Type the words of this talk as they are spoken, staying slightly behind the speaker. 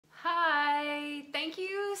Thank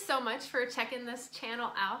you so much for checking this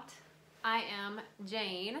channel out. I am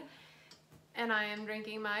Jane, and I am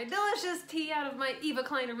drinking my delicious tea out of my Eva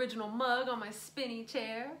Klein original mug on my spinny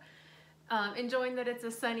chair. Enjoying that it's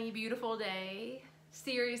a sunny, beautiful day.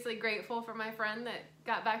 Seriously grateful for my friend that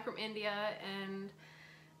got back from India and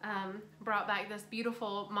brought back this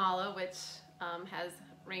beautiful mala, which has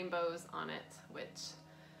rainbows on it, which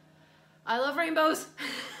I love rainbows.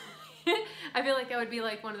 I feel like I would be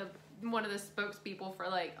like one of the spokespeople for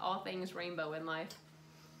like all things rainbow in life.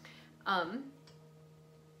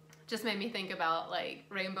 Just made me think about like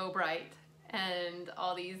Rainbow Bright and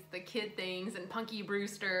all the kid things and Punky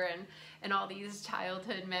Brewster and all these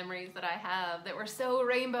childhood memories that I have that were so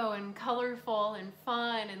rainbow and colorful and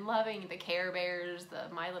fun and loving. The Care Bears,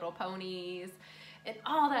 the My Little Ponies, and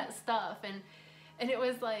all that stuff. And it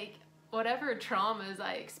was like, whatever traumas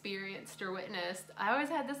I experienced or witnessed, I always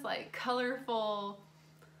had this like colorful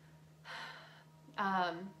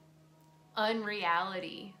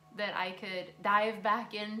unreality that I could dive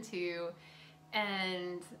back into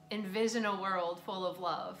and envision a world full of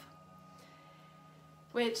love.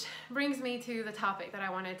 Which brings me to the topic that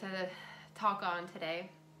I wanted to talk on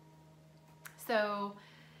today. So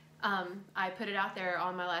I put it out there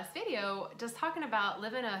on my last video, just talking about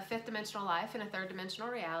living a fifth dimensional life in a third dimensional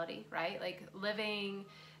reality, right? Like living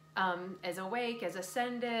as awake, as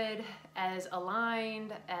ascended, as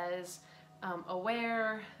aligned, as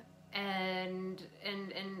aware, and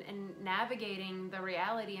navigating the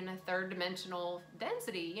reality in a third dimensional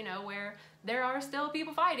density, you know, where there are still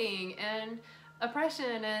people fighting and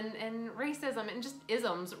oppression and racism and just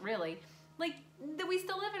isms, really. Like, that we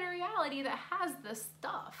still live in a reality that has this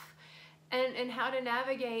stuff. And how to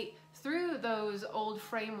navigate through those old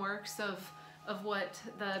frameworks of what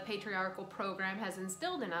the patriarchal program has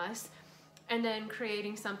instilled in us, and then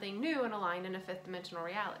creating something new and aligned in a fifth dimensional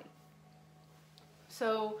reality.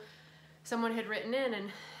 So someone had written in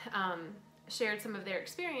and shared some of their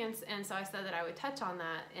experience, and so I said that I would touch on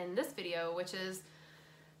that in this video, which is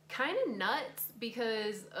kind of nuts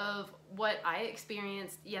because of what I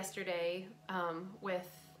experienced yesterday with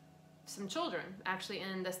some children actually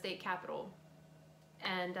in the state capitol,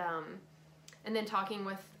 and then talking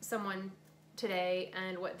with someone today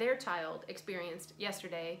and what their child experienced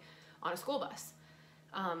yesterday on a school bus,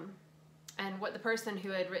 and what the person who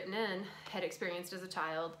had written in had experienced as a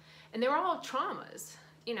child, and they were all traumas,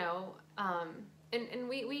 you know, and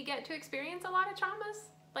we get to experience a lot of traumas,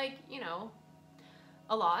 like, you know,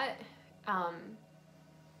 a lot.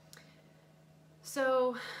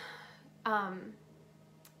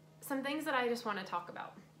 Some things that I just want to talk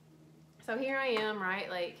about. So here I am, right,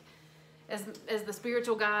 like as the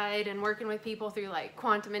spiritual guide and working with people through like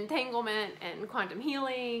quantum entanglement and quantum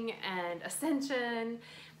healing and ascension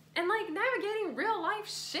and like navigating real life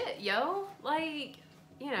shit, yo. Like,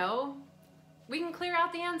 you know, we can clear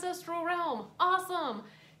out the ancestral realm. Awesome.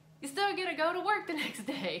 You still get to go to work the next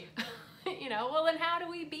day. You know, well, then how do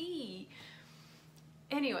we be?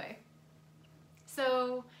 Anyway,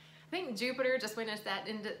 so I think Jupiter just went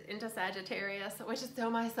into Sagittarius, which is still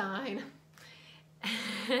my sign,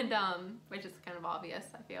 and which is kind of obvious,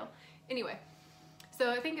 I feel. Anyway,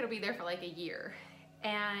 so I think it'll be there for like a year,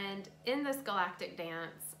 and in this galactic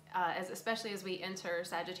dance, especially as we enter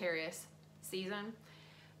Sagittarius season,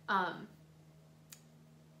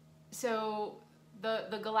 so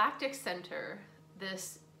the galactic center,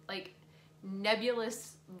 this like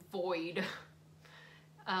nebulous void,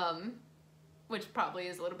 which probably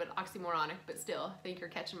is a little bit oxymoronic, but still, I think you're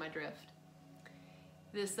catching my drift.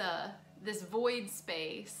 This void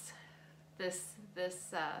space, the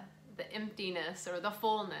emptiness or the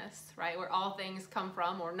fullness, right, where all things come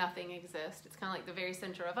from or nothing exists. It's kind of like the very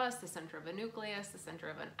center of us, the center of a nucleus, the center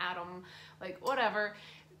of an atom, like whatever.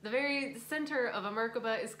 The very center of a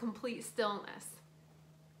Merkaba is complete stillness.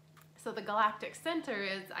 So the galactic center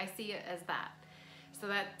is, I see it as that. So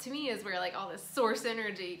that to me is where like all this source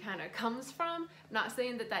energy kind of comes from. I'm not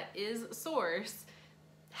saying that that is source.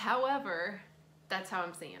 However, that's how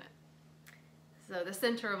I'm seeing it. So the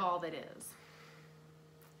center of all that is.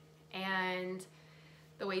 And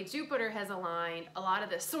the way Jupiter has aligned, a lot of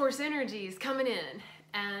the source energy is coming in.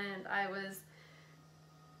 And I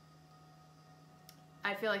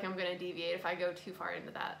feel like I'm going to deviate if I go too far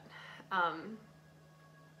into that.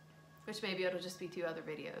 Which maybe it'll just be 2 other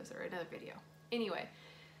videos or another video. Anyway,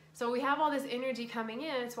 so we have all this energy coming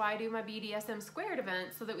in. It's why I do my BDSM squared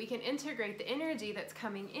event, so that we can integrate the energy that's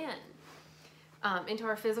coming in into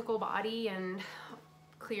our physical body and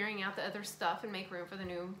clearing out the other stuff and make room for the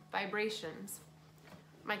new vibrations.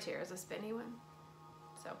 My chair is a spinny one,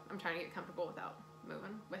 so I'm trying to get comfortable without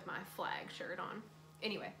moving with my flag shirt on.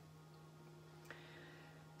 Anyway,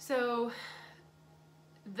 So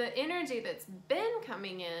the energy that's been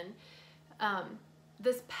coming in,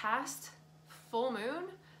 this past full moon,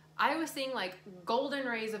 I was seeing like golden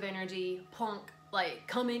rays of energy plunk, like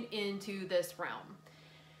coming into this realm.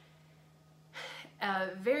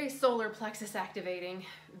 Very solar plexus activating,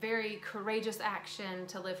 very courageous action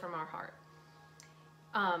to live from our heart,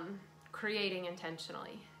 creating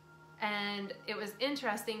intentionally. And it was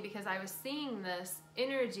interesting because I was seeing this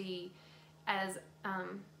energy as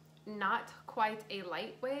not quite a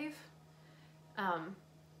light wave,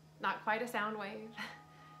 not quite a sound wave,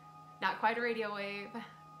 not quite a radio wave,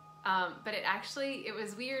 but it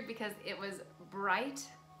was weird because it was bright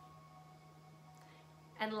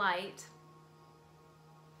and light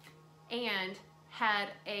and had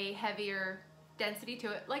a heavier density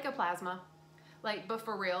to it, like a plasma, but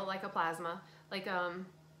for real, like a plasma, like a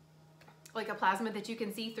plasma that you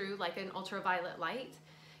can see through, like an ultraviolet light.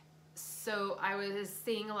 So I was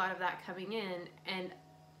seeing a lot of that coming in, and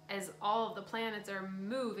as all of the planets are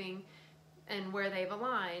moving and where they've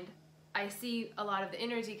aligned, I see a lot of the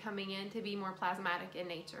energy coming in to be more plasmatic in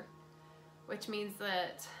nature, which means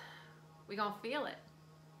that we're gonna feel it.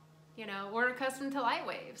 You know, we're accustomed to light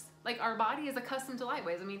waves. Like, our body is accustomed to light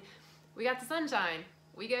waves. I mean, we got the sunshine,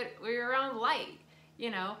 we're around light, you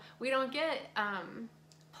know. We don't get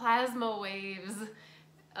plasma waves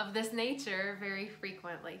of this nature very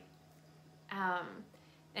frequently.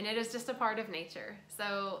 And it is just a part of nature.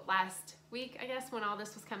 So last week, I guess, when all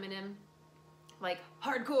this was coming in, like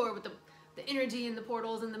hardcore with the energy and the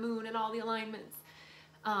portals and the moon and all the alignments,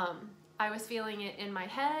 I was feeling it in my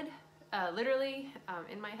head, literally,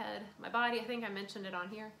 in my head, my body. I think I mentioned it on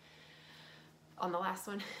here, on the last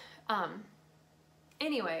one.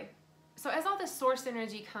 Anyway, so as all this source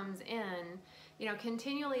energy comes in, you know,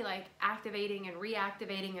 continually like activating and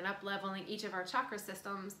reactivating and up-leveling each of our chakra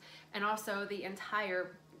systems, and also the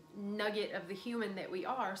entire nugget of the human that we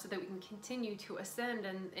are, so that we can continue to ascend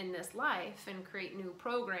in this life and create new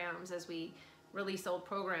programs as we release old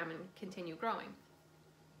program and continue growing.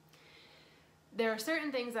 There are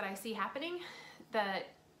certain things that I see happening that,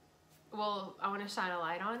 well, I want to shine a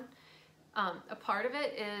light on. A part of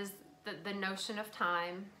it is the notion of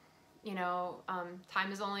time. You know,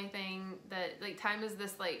 time is the only thing that, like, time is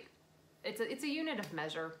this, like, it's a unit of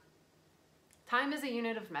measure. Time is a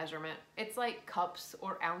unit of measurement. It's like cups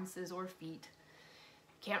or ounces or feet.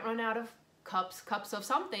 You can't run out of cups of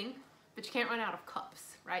something, but you can't run out of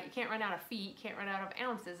cups, right? You can't run out of feet, you can't run out of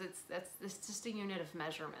ounces. It's just a unit of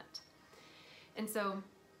measurement. And so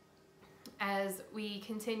as we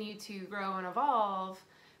continue to grow and evolve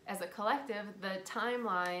as a collective, the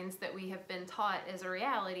timelines that we have been taught as a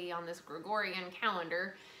reality on this Gregorian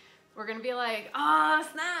calendar, we're gonna be like, ah,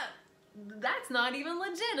 snap, that's not even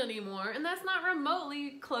legit anymore. And that's not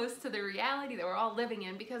remotely close to the reality that we're all living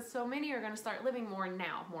in, because so many are gonna start living more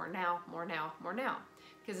now, more now, more now, more now.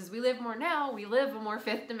 Because as we live more now, we live a more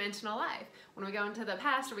fifth dimensional life. When we go into the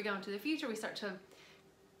past or we go into the future, we start to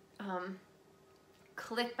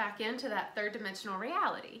click back into that third dimensional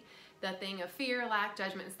reality, the thing of fear, lack,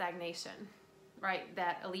 judgment, and stagnation, right?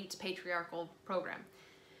 That elite patriarchal program.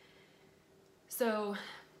 So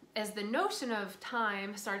as the notion of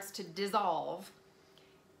time starts to dissolve,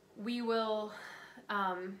 we will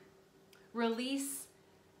release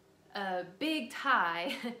a big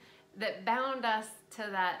tie that bound us to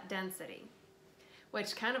that density,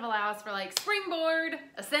 which kind of allows for, like, springboard,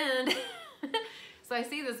 ascend. So I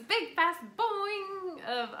see this big fast boing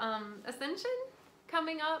of ascension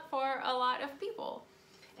coming up for a lot of people.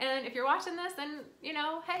 And if you're watching this, then, you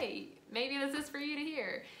know, hey, maybe this is for you to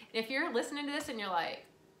hear. If you're listening to this and you're like,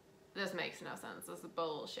 this makes no sense, this is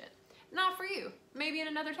bullshit, not for you. Maybe in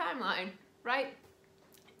another timeline, right?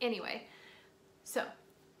 Anyway, so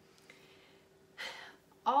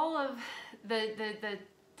all of the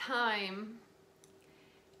time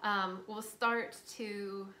will start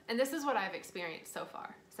to, and this is what I've experienced so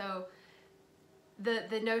far. So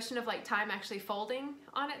the notion of, like, time actually folding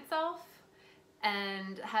on itself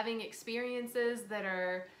and having experiences that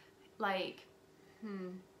are like,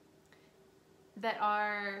 that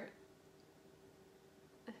are,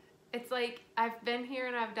 it's like, I've been here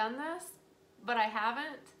and I've done this, but I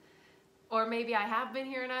haven't. Or maybe I have been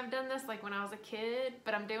here and I've done this, like when I was a kid,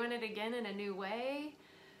 but I'm doing it again in a new way.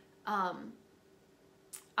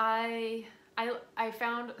 I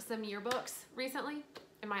found some yearbooks recently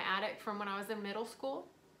in my attic from when I was in middle school.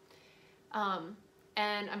 And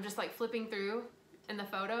I'm just, like, flipping through in the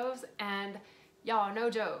photos, and y'all, no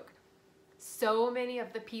joke, so many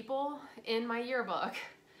of the people in my yearbook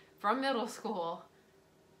from middle school,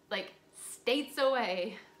 like states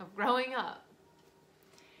away of growing up,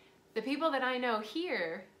 the people that I know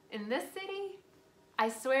here In this city, I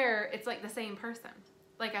swear it's like the same person.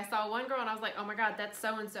 Like I saw one girl and I was like, oh my God, that's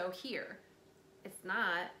so-and-so here. It's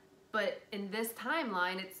not, but in this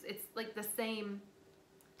timeline, it's like the same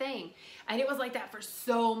thing. And it was like that for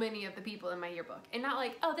so many of the people in my yearbook. And not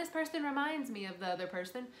like, oh, this person reminds me of the other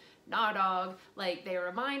person. Nah, dog. Like they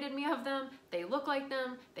reminded me of them. They look like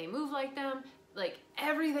them. They move like them. Like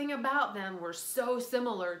everything about them were so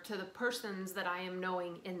similar to the persons that I am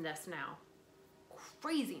knowing in this now.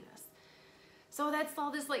 Craziness. So that's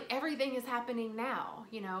all this, like everything is happening now.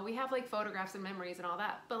 You know, we have like photographs and memories and all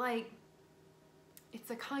that, but like it's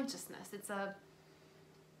a consciousness. It's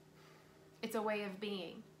a way of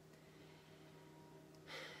being.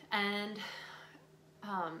 And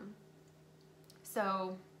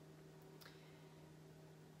so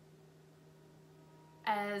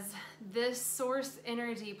as this source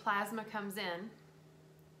energy plasma comes in,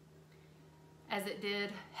 as it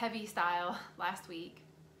did heavy style last week,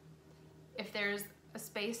 if there's a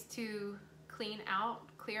space to clear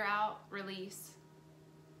out, release,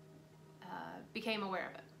 became aware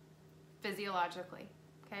of it physiologically,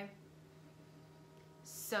 okay?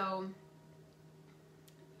 So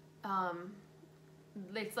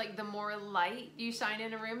it's like the more light you shine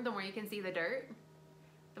in a room, the more you can see the dirt,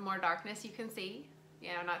 the more darkness you can see.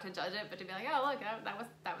 You know, not to judge it, but to be like, oh look,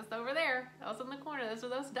 that was over there. That was in the corner. Those were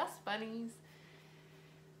those dust bunnies.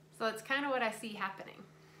 So that's kind of what I see happening,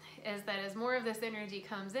 is that as more of this energy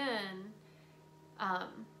comes in,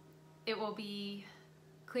 it will be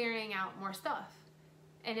clearing out more stuff.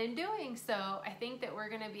 And in doing so, I think that we're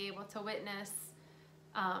going to be able to witness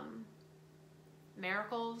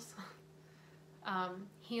miracles,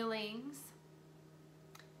 healings,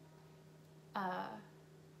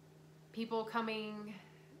 people coming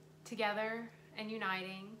together and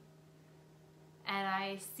uniting. And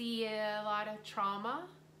I see a lot of trauma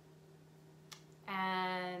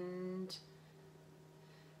and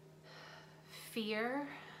fear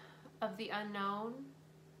of the unknown.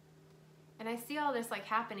 And I see all this like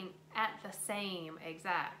happening at the same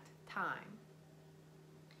exact time.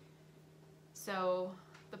 So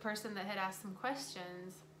the person that had asked some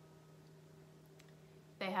questions,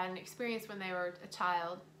 they had an experience when they were a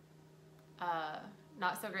child,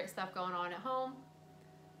 not so great stuff going on at home,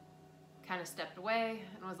 kind of stepped away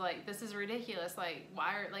and was like, this is ridiculous. Like,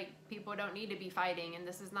 why are, like, people don't need to be fighting, and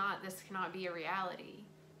this cannot be a reality.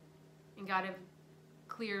 And got a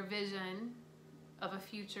clear vision of a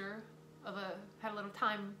future, had a little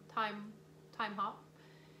time hop.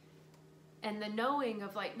 And the knowing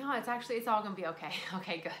of like, no, it's all gonna be okay.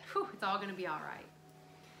 Okay, good. Whew, it's all gonna be all right.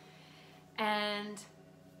 And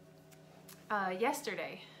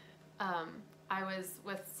yesterday, I was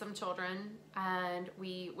with some children, and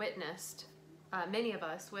we witnessed, many of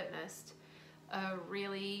us witnessed, a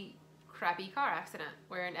really crappy car accident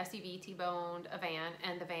where an SUV T-boned a van,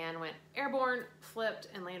 and the van went airborne, flipped,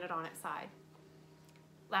 and landed on its side.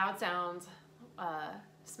 Loud sounds,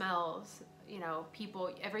 smells, you know, people,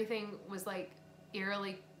 everything was like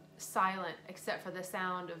eerily silent except for the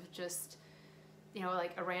sound of just, you know,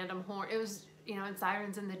 like a random horn. It was, you know, and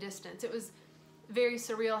sirens in the distance. It was very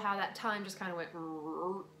surreal how that time just kind of went,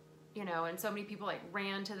 you know, and so many people like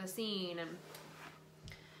ran to the scene. And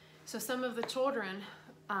so some of the children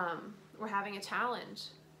were having a challenge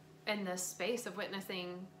in this space of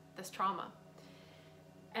witnessing this trauma.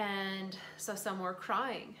 And so some were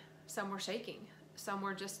crying, some were shaking, some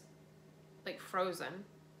were just like frozen.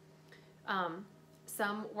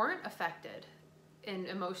 Some weren't affected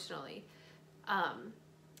emotionally.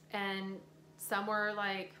 And some were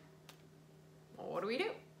like, well, what do we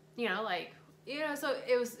do? You know, like, you know, so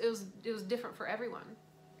it was different for everyone.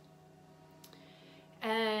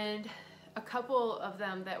 And a couple of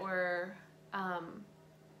them that were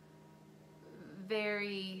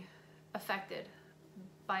very affected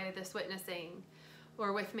by this witnessing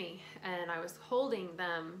were with me, and I was holding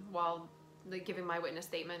them while giving my witness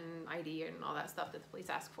statement and ID and all that stuff that the police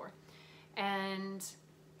ask for. And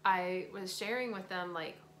I was sharing with them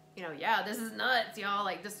like, you know, yeah, this is nuts, y'all,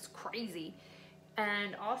 like this is crazy.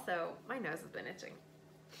 And also, my nose has been itching.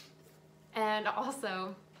 And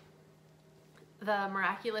also, the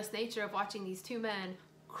miraculous nature of watching these two men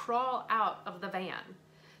crawl out of the van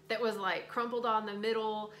that was like crumpled on the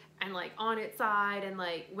middle and like on its side and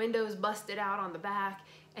like windows busted out on the back.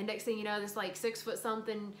 And next thing you know, this like 6 foot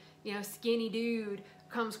something, you know, skinny dude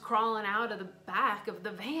comes crawling out of the back of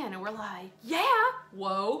the van, and we're like, yeah,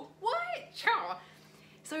 whoa, what?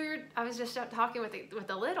 So I was just talking with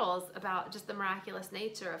the littles about just the miraculous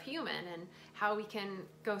nature of human and how we can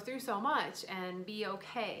go through so much and be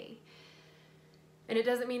okay. And it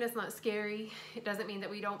doesn't mean it's not scary. It doesn't mean that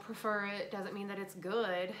we don't prefer it. It doesn't mean that it's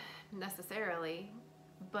good necessarily,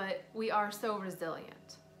 but we are so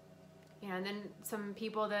resilient. You know, and then some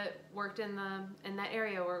people that worked in that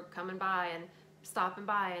area were coming by and stopping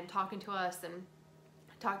by and talking to us and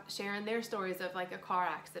sharing their stories of like a car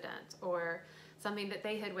accident or something that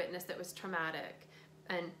they had witnessed that was traumatic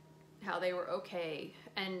and how they were okay.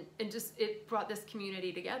 And just, it brought this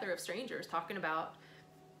community together of strangers talking about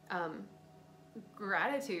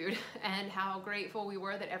gratitude and how grateful we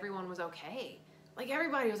were that everyone was okay. Like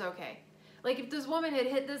everybody was okay. Like if this woman had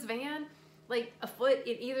hit this van, like a foot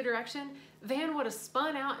in either direction, van would have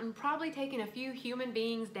spun out and probably taken a few human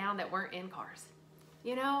beings down that weren't in cars.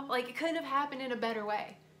 You know, like it couldn't have happened in a better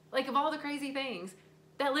way. Like of all the crazy things,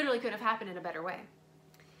 that literally could have happened in a better way.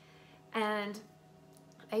 And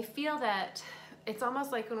I feel that it's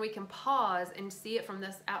almost like when we can pause and see it from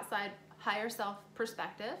this outside higher self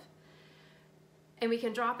perspective, and we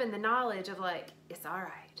can drop in the knowledge of like, it's all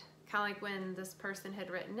right. Kind of like when this person had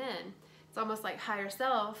written in, it's almost like higher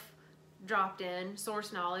self dropped in,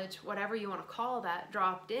 source knowledge, whatever you want to call that,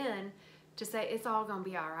 dropped in to say it's all gonna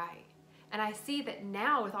be all right. And I see that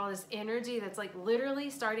now with all this energy that's like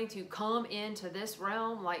literally starting to come into this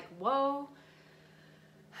realm, like, whoa,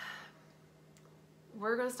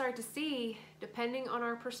 we're gonna start to see, depending on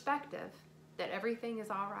our perspective, that everything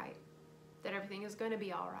is all right, that everything is gonna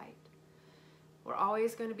be all right. We're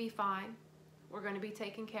always gonna be fine. We're gonna be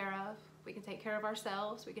taken care of. We can take care of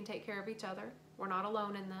ourselves. We can take care of each other. We're not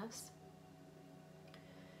alone in this.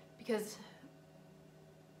 Because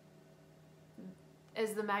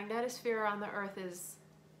as the magnetosphere on the earth is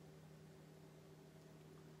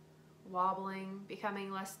wobbling,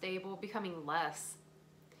 becoming less stable, becoming less,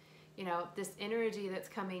 you know, this energy that's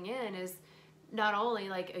coming in is not only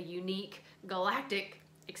like a unique galactic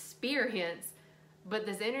experience, but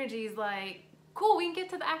this energy is like, cool, we can get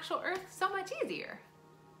to the actual earth so much easier.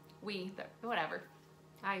 Whatever.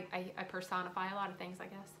 I personify a lot of things, I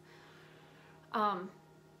guess.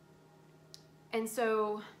 And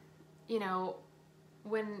so, you know,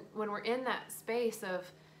 when we're in that space of,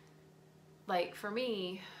 like, for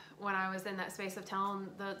me, when I was in that space of telling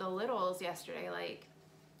the littles yesterday, like,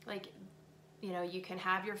 you know, you can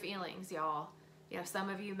have your feelings, y'all. You know, some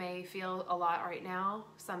of you may feel a lot right now.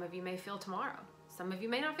 Some of you may feel tomorrow. Some of you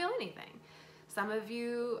may not feel anything. Some of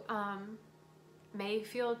you may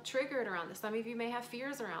feel triggered around this. Some of you may have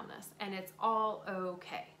fears around this, and it's all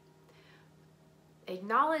okay.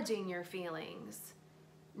 Acknowledging your feelings,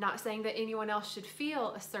 not saying that anyone else should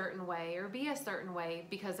feel a certain way or be a certain way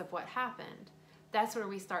because of what happened. That's where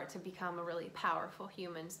we start to become a really powerful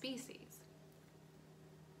human species.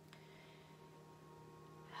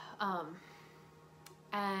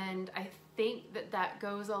 And I think that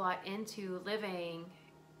goes a lot into living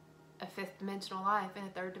a fifth dimensional life in a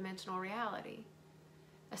third dimensional reality,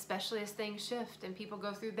 especially as things shift and people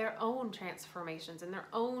go through their own transformations and their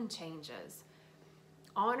own changes,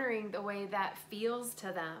 honoring the way that feels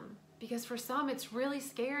to them, because for some it's really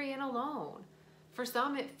scary and alone. For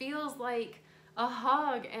some it feels like a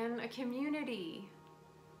hug and a community.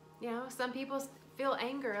 You know, some people feel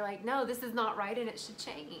anger, like, no, this is not right and it should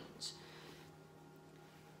change.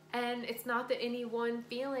 And it's not that any one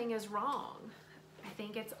feeling is wrong. I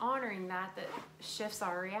think it's honoring that shifts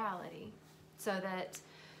our reality so that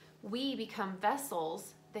we become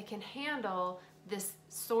vessels that can handle this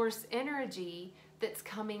source energy that's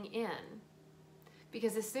coming in.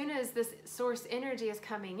 Because as soon as this source energy is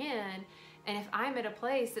coming in, and if I'm at a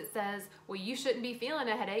place that says, well, you shouldn't be feeling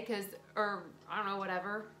a headache or I don't know,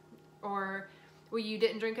 whatever, or well, you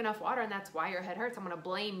didn't drink enough water and that's why your head hurts, I'm gonna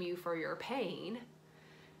blame you for your pain,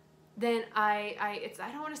 then I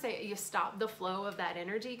don't want to say you stop the flow of that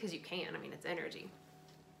energy, because you can. I mean, it's energy.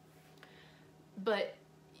 But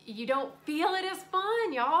you don't feel it as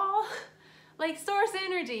fun, y'all. Like source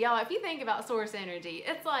energy, y'all, if you think about source energy,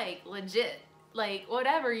 it's like legit, like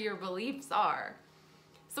whatever your beliefs are.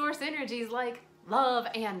 Source energy is like love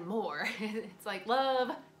and more. It's like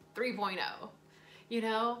love 3.0, you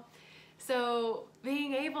know? So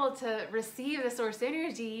being able to receive the source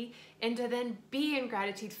energy and to then be in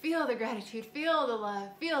gratitude, feel the love,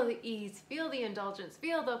 feel the ease, feel the indulgence,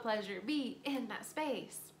 feel the pleasure, be in that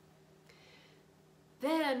space.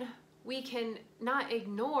 Then we can not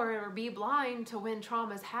ignore or be blind to when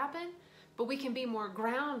traumas happen, but we can be more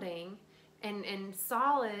grounding and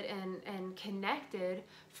solid and connected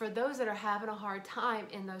for those that are having a hard time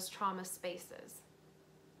in those trauma spaces.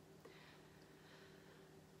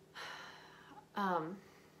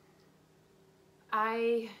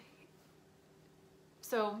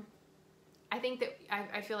 I think that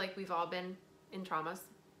I feel like we've all been in traumas.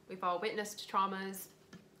 We've all witnessed traumas.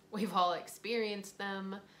 We've all experienced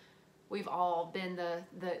them. We've all been the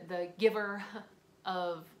giver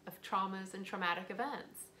of traumas and traumatic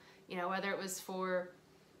events. You know, whether it was for,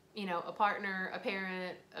 you know, a partner, a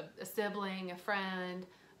parent, a sibling, a friend,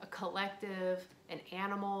 a collective, an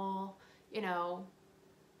animal, you know,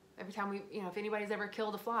 every time we, you know, if anybody's ever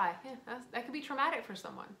killed a fly, yeah, that could be traumatic for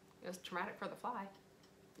someone. It was traumatic for the fly,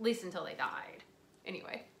 at least until they died.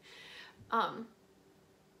 Anyway,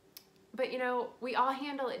 but you know, we all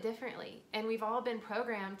handle it differently, and we've all been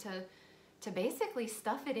programmed to basically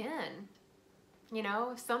stuff it in. You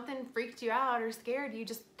know, if something freaked you out or scared you,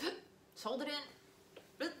 just hold it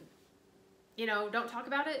in. You know, don't talk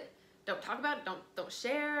about it. Don't talk about it. Don't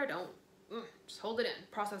share. Just hold it in.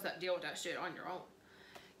 Process that. Deal with that shit on your own.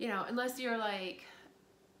 You know, unless you were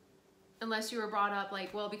brought up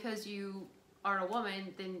like, well, because you are a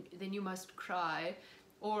woman, then you must cry,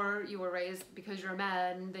 or you were raised because you're a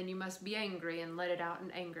man, then you must be angry and let it out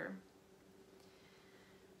in anger.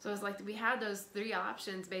 So it's like we had those three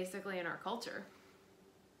options basically in our culture.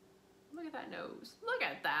 Look at that nose. Look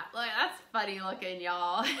at that. Look, that's funny looking,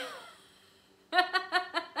 y'all.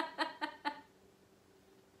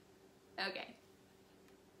 Okay.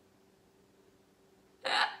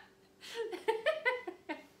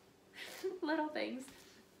 Little things.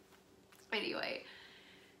 Anyway,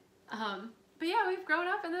 but yeah, we've grown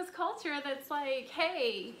up in this culture that's like,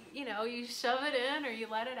 hey, you know, you shove it in or you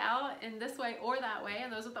let it out in this way or that way,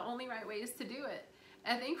 and those are the only right ways to do it.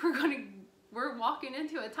 I think we're walking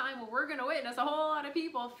into a time where we're gonna witness a whole lot of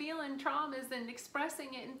people feeling traumas and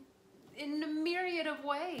expressing it in a myriad of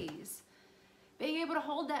ways. Being able to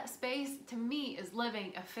hold that space, to me, is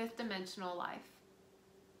living a fifth dimensional life,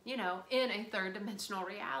 you know, in a third dimensional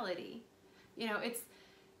reality. You know,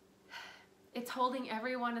 it's holding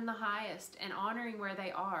everyone in the highest and honoring where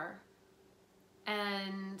they are,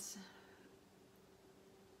 and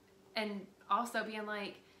also being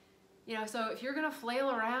like, you know, so if you're gonna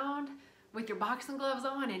flail around with your boxing gloves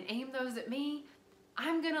on and aim those at me,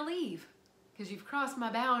 I'm gonna leave because you've crossed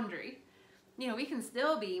my boundary. You know, we can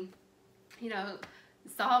still be, you know,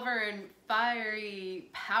 sovereign, fiery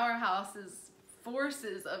powerhouses,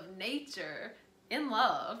 forces of nature in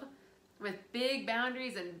love, with big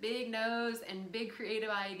boundaries and big no's and big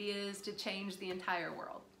creative ideas to change the entire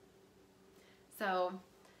world. So,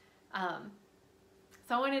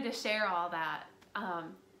 so I wanted to share all that,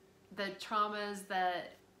 the traumas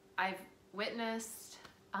that I've witnessed,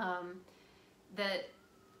 that,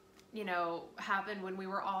 you know, happened when we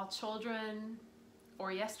were all children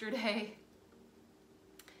or yesterday,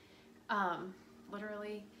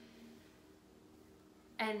 literally.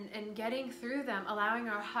 And getting through them, allowing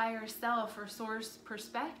our higher self or source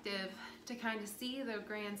perspective to kind of see the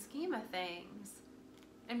grand scheme of things,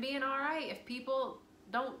 and being all right if people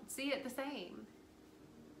don't see it the same.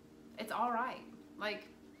 It's all right. Like,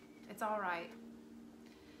 it's all right.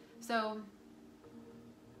 So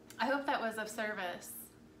I hope that was of service.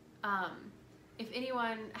 If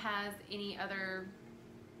anyone has any other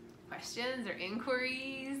questions or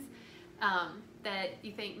inquiries, that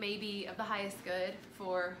you think may be of the highest good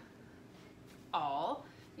for all,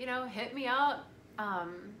 you know, hit me up.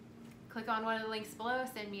 Click on one of the links below,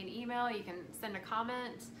 send me an email, you can send a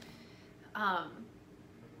comment.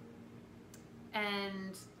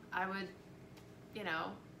 And I would, you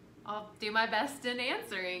know, I'll do my best in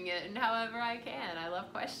answering it and however I can. I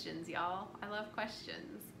love questions, y'all. I love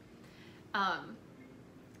questions.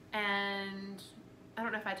 And I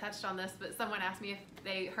don't know if I touched on this, but someone asked me if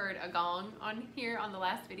they heard a gong on here on the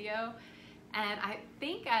last video, and I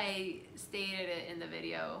think I stated it in the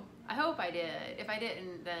video. I hope I did. If I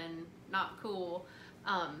didn't, then not cool.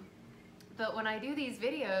 But when I do these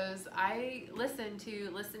videos, I listen to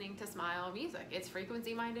Listening to Smile music. It's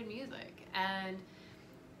frequency-minded music, and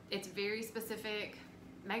it's very specific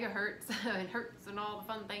megahertz and hertz and all the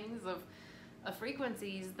fun things of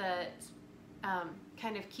frequencies that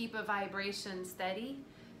kind of keep a vibration steady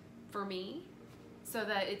for me, so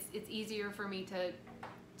that it's easier for me to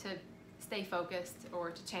stay focused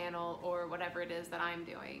or to channel or whatever it is that I'm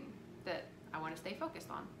doing that I want to stay focused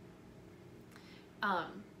on.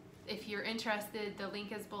 If you're interested, the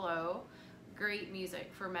link is below. Great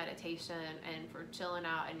music for meditation and for chilling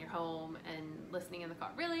out in your home and listening in the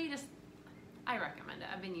car. Really, just, I recommend it.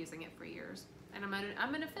 I've been using it for years, and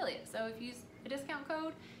I'm an affiliate, so if you use a discount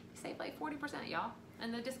code, you save like 40%, y'all,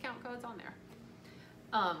 and the discount code's on there.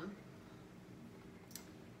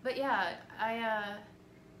 But yeah, I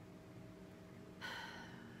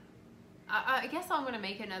guess I'm gonna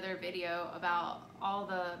make another video about all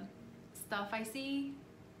the stuff I see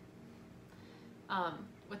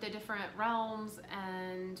with the different realms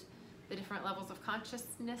and the different levels of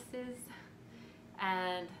consciousnesses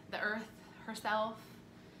and the earth herself,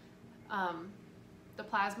 the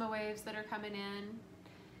plasma waves that are coming in,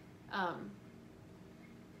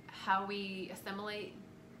 how we assimilate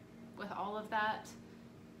with all of that.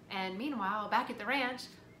 And meanwhile, back at the ranch,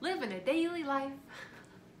 living a daily life.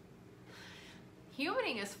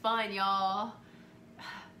 Humaning is fun, y'all.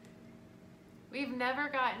 We've never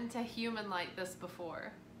gotten to human like this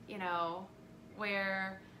before, you know,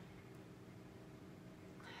 where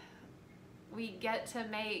we get to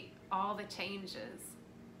make all the changes.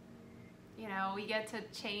 You know, we get to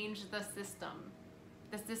change the system.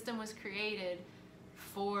 The system was created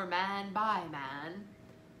for man by man.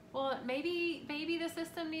 Well, maybe the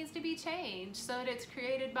system needs to be changed so that it's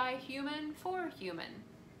created by human for human.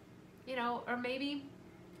 You know, or maybe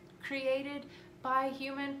created by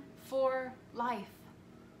human for life,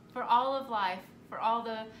 for all of life, for all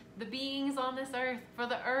the beings on this earth, for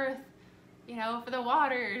the earth, you know, for the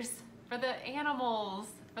waters, for the animals,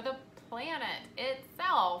 for the planet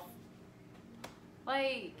itself.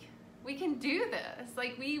 Like, we can do this.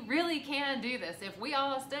 Like, we really can do this. If we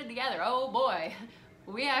all stood together, oh boy,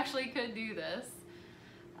 we actually could do this.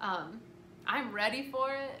 I'm ready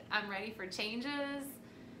for it. I'm ready for changes.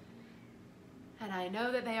 And I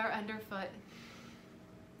know that they are underfoot.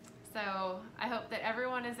 So I hope that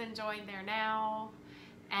everyone is enjoying their now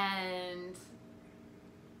and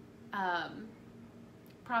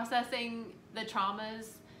processing the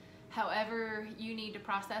traumas however you need to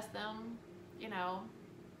process them. You know,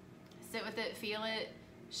 sit with it, feel it,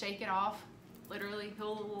 shake it off. Literally,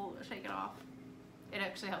 shake it off. It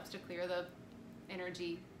actually helps to clear the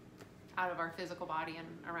energy out of our physical body and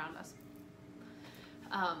around us.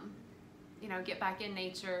 You know, get back in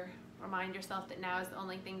nature. Remind yourself that now is the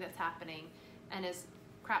only thing that's happening. And as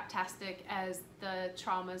craptastic as the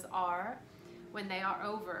traumas are, when they are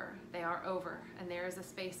over, they are over. And there is a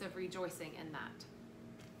space of rejoicing in that.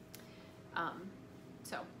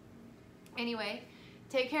 So anyway,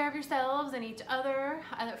 take care of yourselves and each other.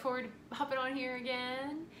 I look forward to hopping on here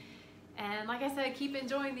again. And like I said, keep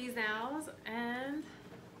enjoying these nows, and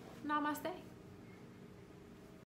namaste.